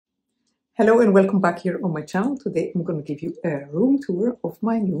Hello and welcome back here on my channel. Today I'm going to give you a room tour of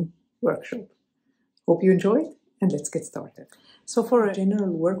my new workshop. Hope you enjoy it and let's get started. So for a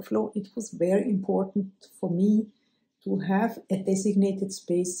general workflow, it was very important for me to have a designated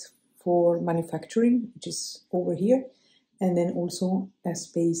space for manufacturing, which is over here, and then also a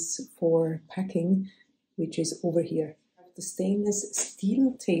space for packing, which is over here. I have the stainless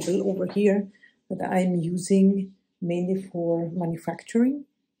steel table over here that I'm using mainly for manufacturing.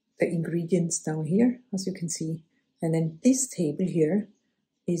 The ingredients down here, as you can see. And then this table here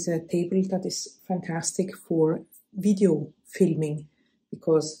is a table that is fantastic for video filming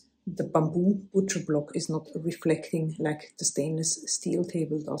because the bamboo butcher block is not reflecting like the stainless steel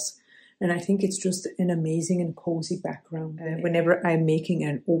table does. And I think it's just an amazing and cozy background whenever I'm making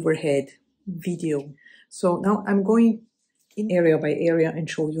an overhead video. So now I'm going in area by area and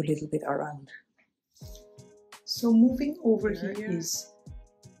show you a little bit around. So moving over here is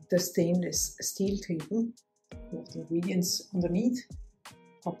the stainless steel table with the ingredients underneath.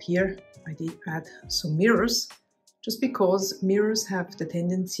 Up here I did add some mirrors, just because mirrors have the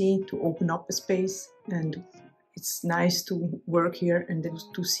tendency to open up a space, and it's nice to work here and then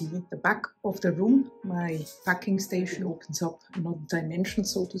to see the back of the room. My packing station opens up another dimension,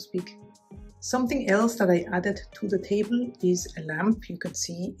 so to speak. Something else that I added to the table is a lamp. You can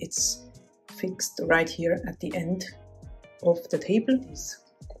see it's fixed right here at the end of the table. It's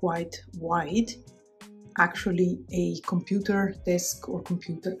quite wide, actually a computer desk or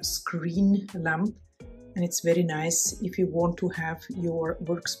computer screen lamp, and it's very nice if you want to have your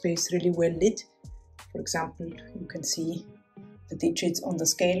workspace really well lit. For example, you can see the digits on the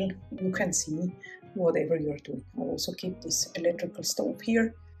scale, you can see whatever you're doing. I also keep this electrical stove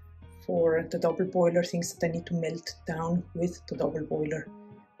here for the double boiler, things that I need to melt down with the double boiler.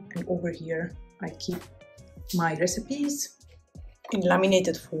 And over here I keep my recipes in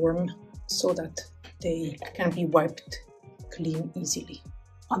laminated form so that they can be wiped clean easily.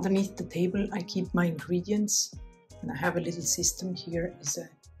 Underneath the table I keep my ingredients, and I have a little system here. Is a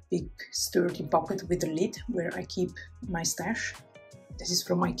big sturdy bucket with a lid where I keep my stash. This is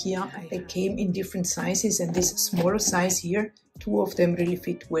from IKEA. They came in different sizes, and this smaller size here, two of them really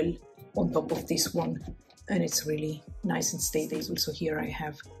fit well on top of this one, and it's really nice and stable. Also here I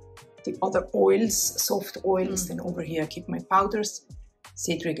have the other oils, soft oils. Then over here I keep my powders,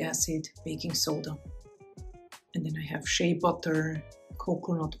 citric acid, baking soda. And then I have shea butter,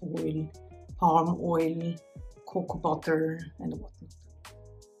 coconut oil, palm oil, cocoa butter, and whatnot.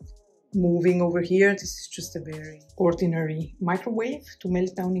 Moving over here, this is just a very ordinary microwave to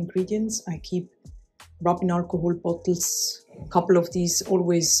melt down ingredients. I keep rubbing alcohol bottles, a couple of these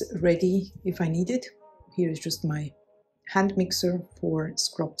always ready if I need it. Here is just my hand mixer for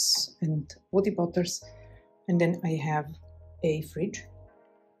scrubs and body butters, and then I have a fridge.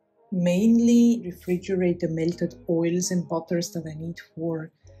 Mainly refrigerate the melted oils and butters that I need for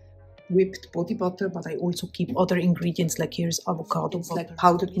whipped body butter, but I also keep other ingredients, like here's avocado butter, like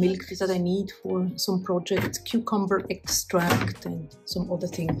powdered milk that I need for some projects, cucumber extract and some other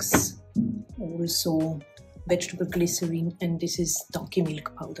things. Also vegetable glycerin, and this is donkey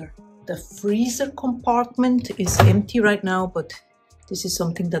milk powder. The freezer compartment is empty right now, but this is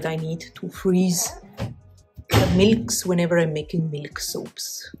something that I need to freeze the milks whenever I'm making milk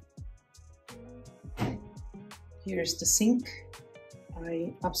soaps. Here's the sink.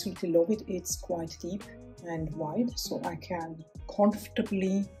 I absolutely love it. It's quite deep and wide, so I can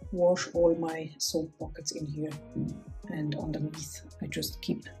comfortably wash all my soap buckets in here. And underneath I just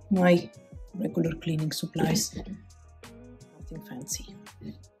keep my regular cleaning supplies. Nothing fancy.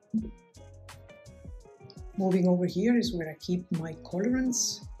 Moving over here is where I keep my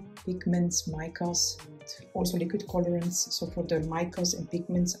colorants, pigments, micas, and also liquid colorants. So for the micas and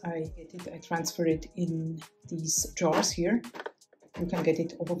pigments, I transfer it in these jars here. You can get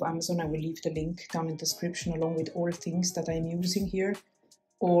it off of Amazon. I will leave the link down in the description along with all things that I'm using here,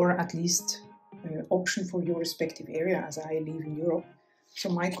 or at least option for your respective area, as I live in Europe. So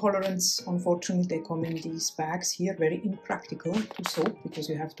my colorants, unfortunately, they come in these bags here, very impractical to soak because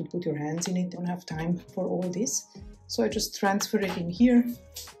you have to put your hands in it. Don't have time for all this. So I just transfer it in here,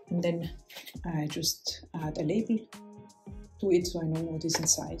 and then I just add a label to it so I know what is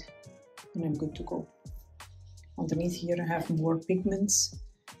inside, and I'm good to go. Underneath here I have more pigments,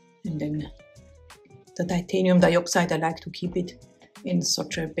 and then the titanium dioxide, I like to keep it in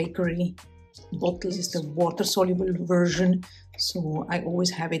such a bakery bottle. This is the water-soluble version, so I always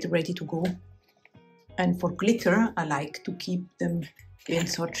have it ready to go. And for glitter, I like to keep them in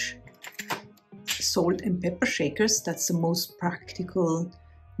such salt and pepper shakers. That's the most practical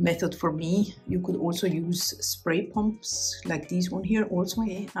method for me. You could also use spray pumps like this one here also.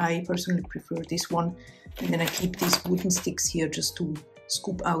 I personally prefer this one, and then I keep these wooden sticks here just to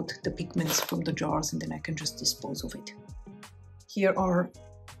scoop out the pigments from the jars, and then I can just dispose of it. Here are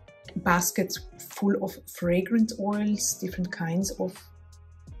baskets full of fragrance oils, different kinds of,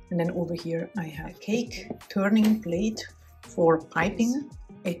 and then over here I have a cake turning plate for piping,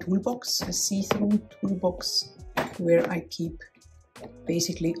 a toolbox, a see-through toolbox where I keep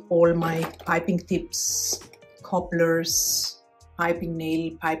basically all my piping tips, cobblers, piping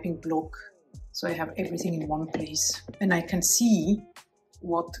nail, piping block. So I have everything in one place and I can see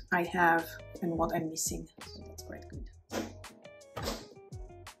what I have and what I'm missing. So that's quite good.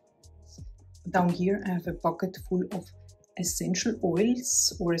 Down here I have a bucket full of essential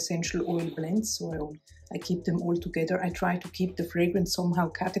oils or essential oil blends. So I keep them all together. I try to keep the fragrance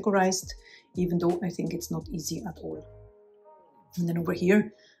somehow categorized, even though I think it's not easy at all. And then over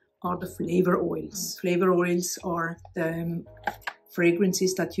here are the flavor oils. Flavor oils are the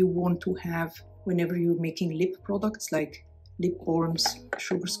fragrances that you want to have whenever you're making lip products like lip balms,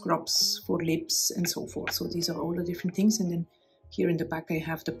 sugar scrubs for lips and so forth. So these are all the different things. And then here in the back I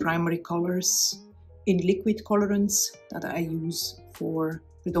have the primary colors in liquid colorants that I use for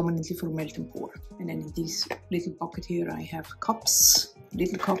predominantly for melt and pour. And then in this little bucket here I have cups,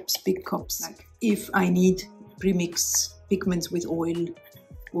 little cups, big cups. Like if I need premix pigments with oil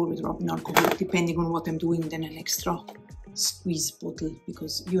or with rubbing alcohol, depending on what I'm doing, then an extra squeeze bottle,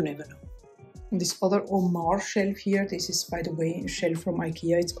 because you never know. On this other Omar shelf here, this is by the way a shelf from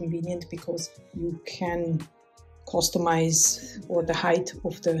IKEA. It's convenient because you can customize or the height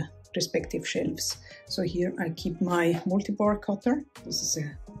of the respective shelves. So here I keep my multi-bar cutter. This is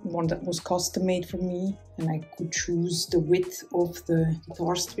a one that was custom made for me, and I could choose the width of the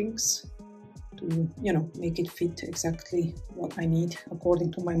guitar strings to, you know, make it fit exactly what I need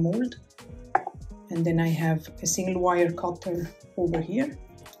according to my mold. And then I have a single wire cutter over here,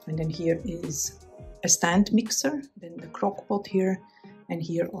 and then here is a stand mixer, then the crock pot here, and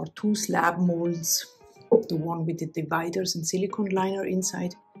here are two slab molds, the one with the dividers and silicone liner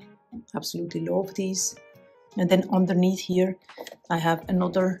inside. Absolutely love these. And then underneath here I have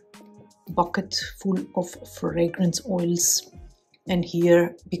another bucket full of fragrance oils. And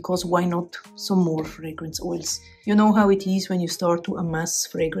here, because why not, some more fragrance oils. You know how it is when you start to amass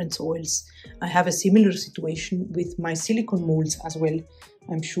fragrance oils. I have a similar situation with my silicone molds as well.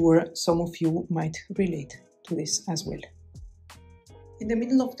 I'm sure some of you might relate to this as well. In the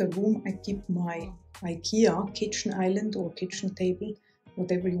middle of the room I keep my IKEA kitchen island or kitchen table,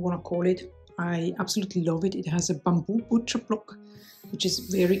 whatever you want to call it. I absolutely love it. It has a bamboo butcher block, which is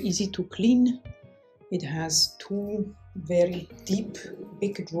very easy to clean. It has two very deep,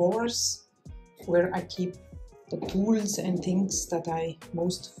 big drawers where I keep the tools and things that I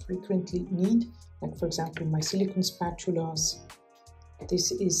most frequently need. Like for example, my silicone spatulas.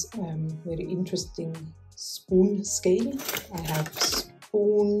 This is a very interesting spoon scale. I have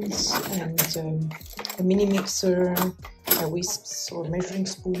spoons and a mini mixer, whisks or measuring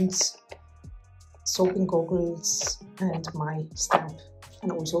spoons, soaping goggles, and my stamp,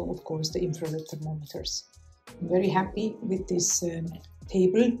 and also of course the infrared thermometers. I'm very happy with this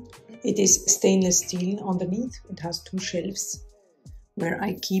table. It is stainless steel underneath. It has two shelves where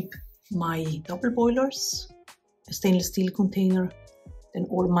I keep my double boilers, a stainless steel container, then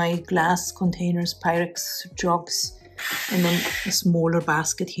all my glass containers, Pyrex jugs, and then a smaller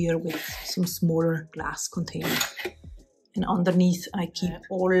basket here with some smaller glass containers. And underneath I keep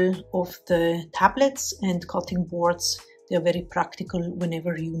all of the tablets and cutting boards. They are very practical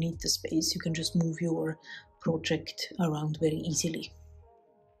whenever you need the space. You can just move your project around very easily.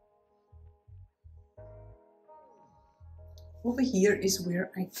 Over here is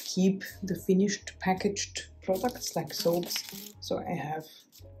where I keep the finished packaged products like soaps. So I have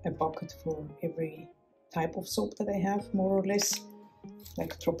a bucket for every type of soap that I have, more or less,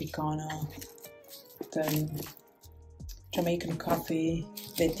 like Tropicana, then Jamaican coffee,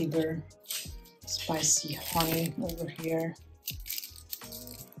 vetiver, spicy honey over here,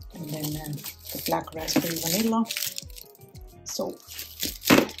 and then the black raspberry vanilla soap.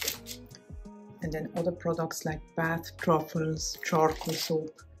 And then other products like bath truffles, charcoal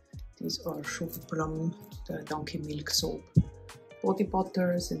soap. These are sugar plum, the donkey milk soap. Body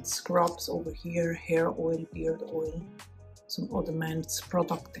butters and scrubs over here, hair oil, beard oil. Some other man's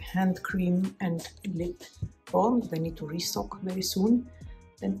product, hand cream and lip balm. I need to restock very soon.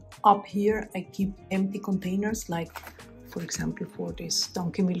 Then up here I keep empty containers, like for example for this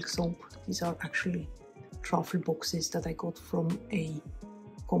donkey milk soap. These are actually truffle boxes that I got from a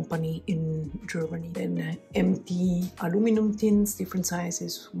company in Germany. Then empty aluminum tins, different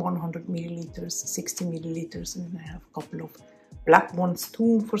sizes, 100 milliliters, 60 milliliters, and then I have a couple of black ones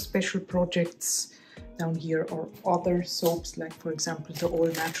too for special projects. Down here are other soaps, like for example the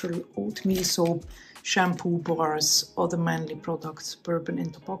all natural oatmeal soap, shampoo bars, other manly products, bourbon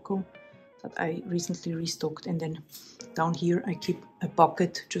and tobacco that I recently restocked. And then down here I keep a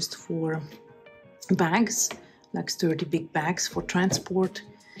bucket just for bags, like sturdy big bags for transport.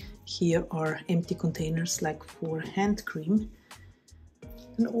 Here are empty containers like for hand cream.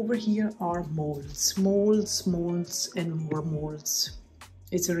 And over here are molds, and more molds.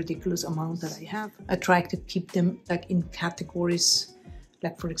 It's a ridiculous amount that I have. I try to keep them like in categories.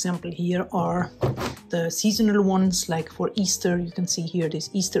 Like for example, here are the seasonal ones, like for Easter. You can see here this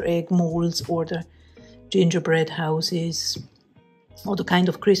Easter egg molds or the gingerbread houses, or the kind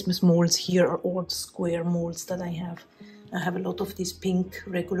of Christmas molds. Here are all the square molds that I have. I have a lot of these pink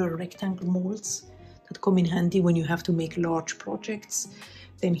regular rectangle molds that come in handy when you have to make large projects.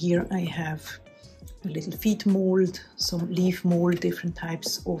 Then here I have a little feet mold, some leaf mold, different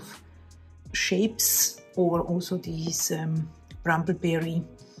types of shapes, or also these brambleberry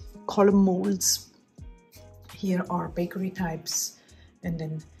column molds. Here are bakery types, and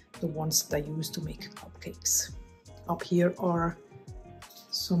then the ones that I use to make cupcakes. Up here are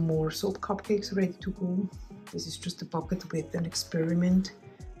some more soap cupcakes ready to go. This is just a bucket with an experiment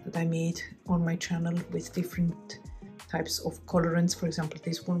that I made on my channel with different types of colorants. For example,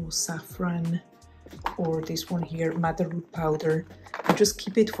 this one was saffron, or this one here, madderroot powder. I just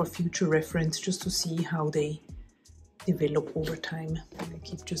keep it for future reference, just to see how they develop over time. And I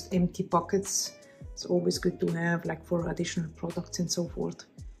keep just empty buckets. It's always good to have, like for additional products and so forth.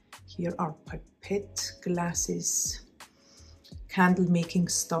 Here are pipette glasses, candle making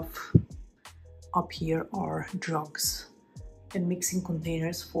stuff. Up here are jugs and mixing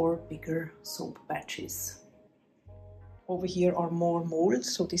containers for bigger soap batches. Over here are more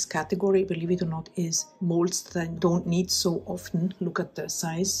molds. So this category, believe it or not, is molds that I don't need so often. Look at the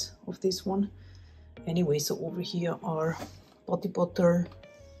size of this one. Anyway, so over here are body butter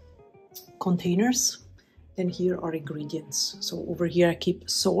containers. Then here are ingredients. So over here I keep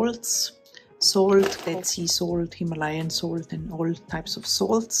salts, salt, Dead Sea salt, Himalayan salt, and all types of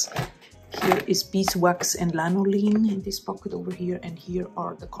salts. Here is beeswax and lanolin in this bucket over here, and here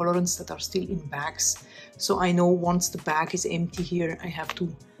are the colorants that are still in bags. So I know once the bag is empty here, I have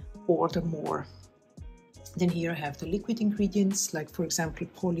to order more. Then here I have the liquid ingredients, like for example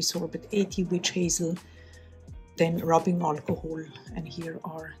polysorbate 80 witch hazel, then rubbing alcohol, and here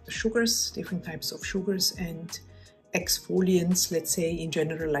are the sugars, different types of sugars, and exfoliants, let's say in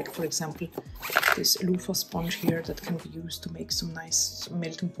general, like for example this loofah sponge here that can be used to make some nice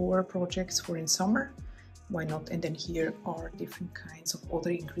melt and pour projects for in summer. Why not? And then here are different kinds of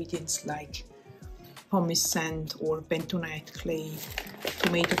other ingredients like pumice sand or bentonite clay,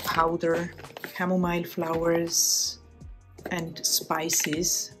 tomato powder, chamomile flowers, and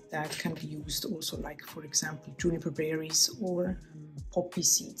spices that can be used also, like for example juniper berries or poppy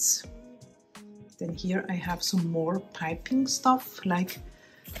seeds. Then here I have some more piping stuff, like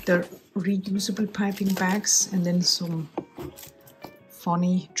the reusable piping bags, and then some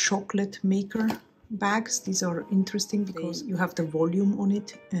funny chocolate maker bags. These are interesting because you have the volume on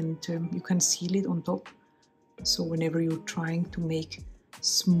it, and you can seal it on top. So whenever you're trying to make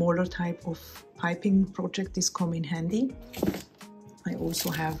smaller type of piping project, this come in handy. I also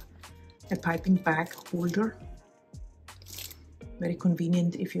have a piping bag holder. Very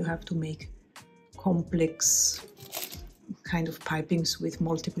convenient if you have to make complex kind of pipings with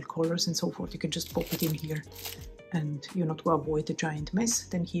multiple colors and so forth. You can just pop it in here and you're not going to avoid a giant mess.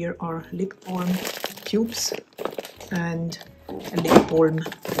 Then here are lip balm cubes and a lip balm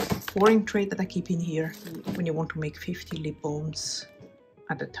pouring tray that I keep in here when you want to make 50 lip balms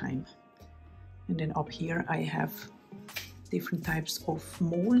at a time. And then up here I have different types of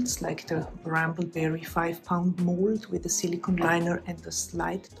molds, like the brambleberry 5-pound mold with the silicone liner and the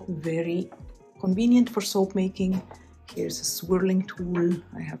slide top. Very convenient for soap making. Here's a swirling tool.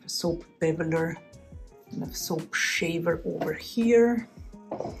 I have a soap beveler and a soap shaver over here.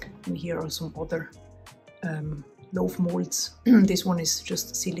 And here are some other loaf molds. This one is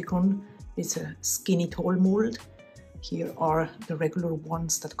just silicone. It's a skinny tall mold. Here are the regular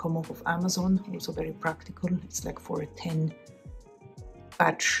ones that come off of Amazon, also very practical. It's like for a 10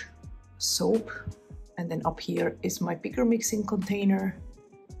 batch soap. And then up here is my bigger mixing container.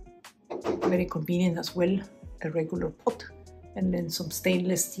 Very convenient as well, a regular pot. And then some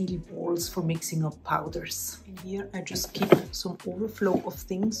stainless steel balls for mixing up powders. In here I just keep some overflow of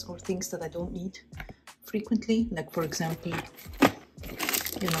things, or things that I don't need frequently, like for example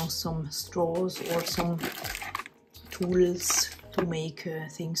you know, some straws or some tools to make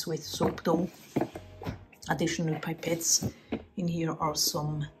things with soap dough. Additional pipettes. In here are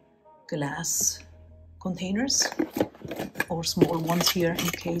some glass containers or small ones here in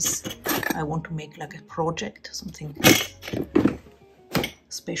case I want to make like a project, something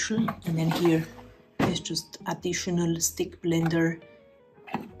special. And then here is just additional stick blender,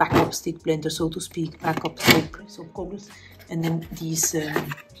 backup stick blender, so to speak, backup soap goggles. And then these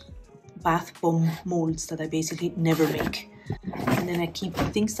bath bomb molds that I basically never make. And then I keep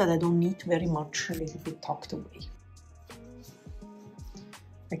things that I don't need very much a little bit tucked away.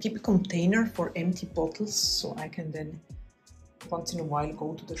 I keep a container for empty bottles so I can then once in a while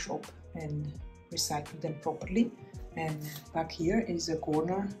go to the shop and recycle them properly. And back here is a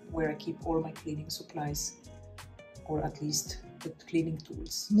corner where I keep all my cleaning supplies, or at least the cleaning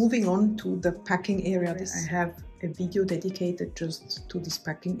tools. Moving on to the packing area, I have a video dedicated just to this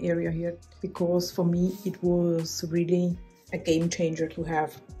packing area here, because for me it was really a game changer to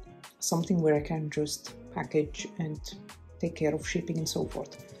have something where I can just package and take care of shipping and so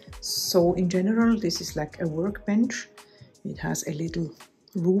forth. So in general, this is like a workbench. It has a little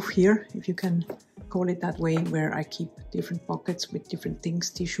roof here, if you can call it that way, where I keep different buckets with different things,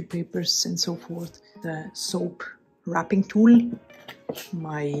 tissue papers and so forth. The soap wrapping tool,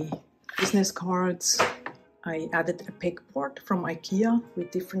 my business cards. I added a pegboard from IKEA with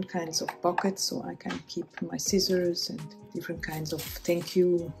different kinds of buckets so I can keep my scissors and different kinds of thank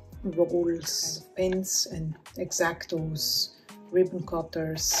you rolls, pens and X-Actos, ribbon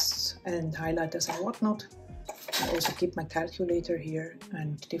cutters and highlighters and whatnot. I also keep my calculator here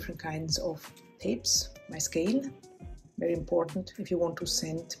and different kinds of tapes, my scale, very important. If you want to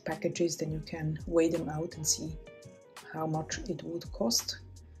send packages, then you can weigh them out and see how much it would cost.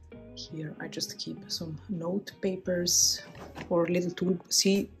 Here I just keep some note papers or little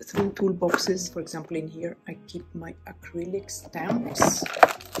see-through toolboxes. For example, in here I keep my acrylic stamps,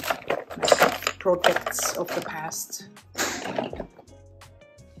 my projects of the past.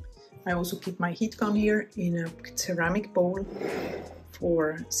 I also keep my heat gun here in a ceramic bowl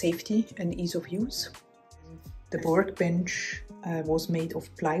for safety and ease of use. The workbench was made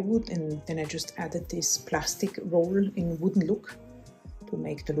of plywood, and then I just added this plastic roll in wooden look to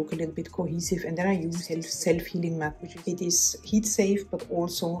make the look a little bit cohesive. And then I use self-healing mat, which it is heat safe, but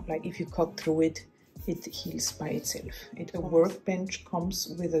also like if you cut through it, it heals by itself. The workbench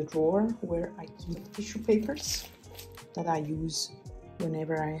comes with a drawer where I keep tissue papers that I use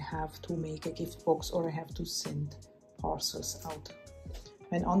whenever I have to make a gift box or I have to send parcels out.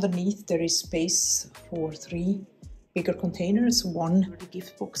 And underneath there is space for 3 bigger containers, one for the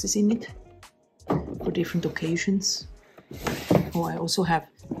gift boxes in it for different occasions. Oh, I also have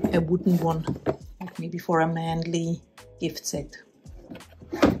a wooden one, like maybe for a manly gift set.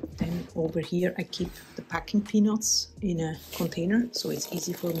 Then over here I keep the packing peanuts in a container, so it's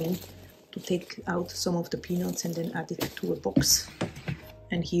easy for me to take out some of the peanuts and then add it to a box.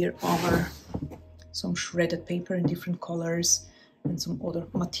 And here are some shredded paper in different colors and some other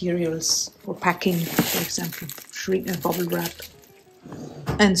materials for packing, for example, bubble wrap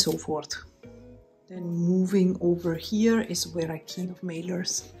and so forth. Then moving over here is where I keep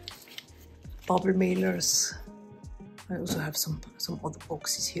mailers, bubble mailers. I also have some other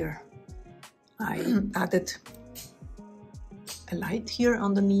boxes here. I added a light here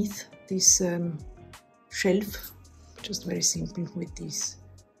underneath this shelf, just very simple with these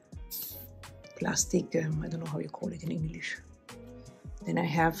plastic, I don't know how you call it in English. Then I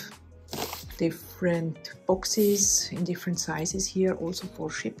have different boxes in different sizes here, also for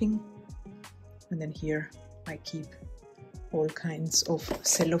shipping. And then here I keep all kinds of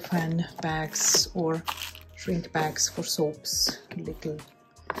cellophane bags or shrink bags for soaps, little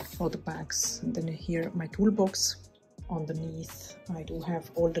other bags. And then here my toolbox. Underneath I do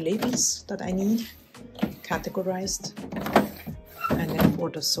have all the labels that I need, categorized. And then for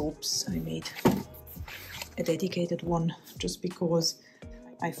the soaps I made a dedicated one, just because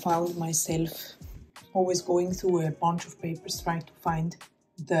I found myself always going through a bunch of papers trying to find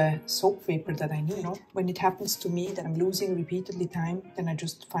the soap vapor that I need. When it happens to me that I'm losing repeatedly time, then I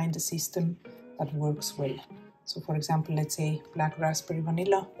just find a system that works well. So for example, let's say black raspberry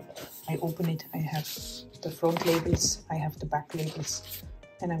vanilla, I open it, I have the front labels, I have the back labels,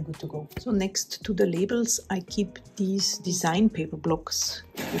 and I'm good to go. So next to the labels, I keep these design paper blocks,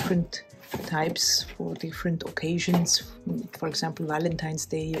 different types for different occasions, for example Valentine's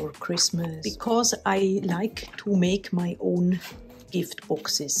Day or Christmas, because I like to make my own gift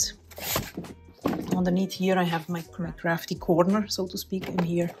boxes. Underneath here I have my crafty corner, so to speak, and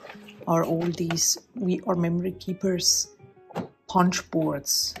here are all these memory keepers punch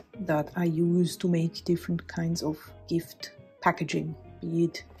boards that I use to make different kinds of gift packaging, be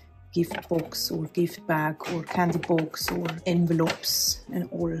it gift box or gift bag or candy box or envelopes and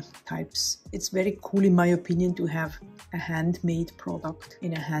all types. It's very cool in my opinion to have a handmade product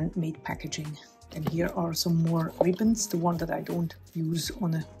in a handmade packaging. And here are some more ribbons, the one that I don't use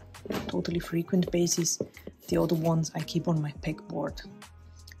on a totally frequent basis. The other ones I keep on my pegboard.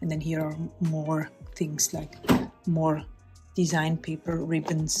 And then here are more things like more design paper,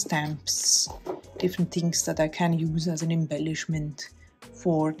 ribbons, stamps, different things that I can use as an embellishment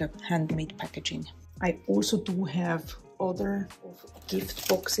for the handmade packaging. I also do have other gift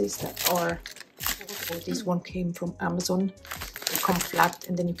boxes that are, this one came from Amazon. They come flat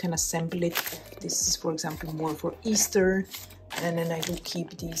and then you can assemble it. This is, for example, more for Easter. And then I do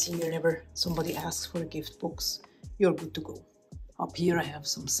keep these here. Whenever somebody asks for a gift box, you're good to go. Up here I have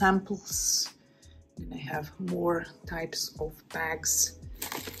some samples. And I have more types of bags,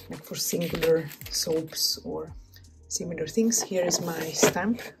 like for singular soaps or similar things. Here is my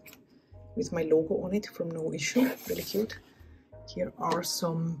stamp with my logo on it from No Issue, really cute. Here are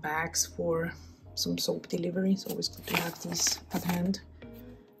some bags for some soap delivery. It's always good to have these at hand.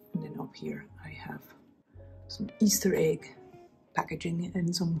 And then up here I have some Easter egg packaging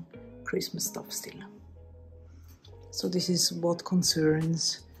and some Christmas stuff still. So this is what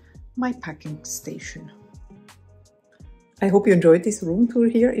concerns my packing station. I hope you enjoyed this room tour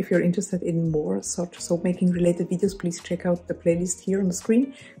here. If you're interested in more such soap making related videos, please check out the playlist here on the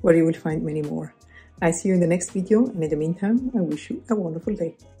screen where you will find many more. I see you in the next video, and in the meantime I wish you a wonderful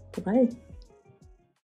day. Bye bye.